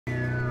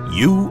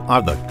You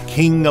are the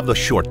king of the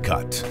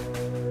shortcut.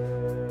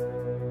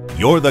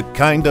 You're the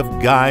kind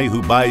of guy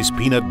who buys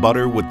peanut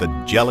butter with the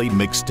jelly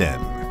mixed in.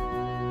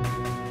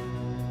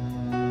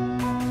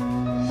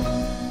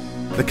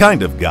 The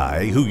kind of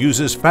guy who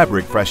uses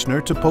fabric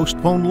freshener to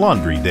postpone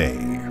laundry day.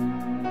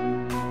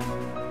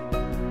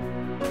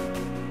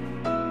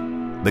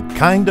 The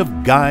kind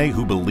of guy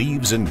who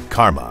believes in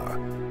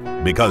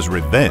karma, because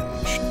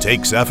revenge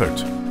takes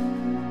effort.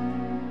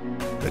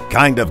 The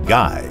kind of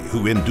guy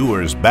who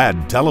endures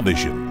bad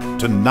television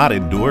to not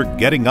endure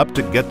getting up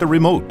to get the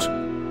remote.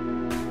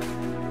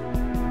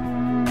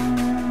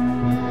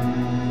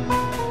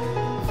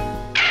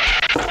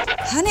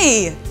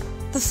 Honey,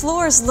 the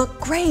floors look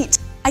great.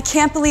 I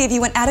can't believe you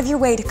went out of your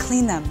way to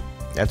clean them.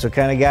 That's what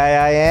kind of guy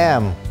I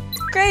am.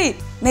 Great.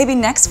 Maybe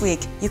next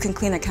week you can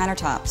clean the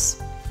countertops.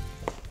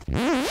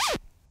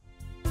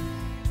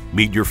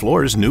 Meet your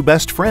floor's new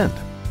best friend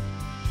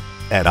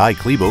at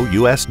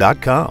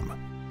iCleboUS.com.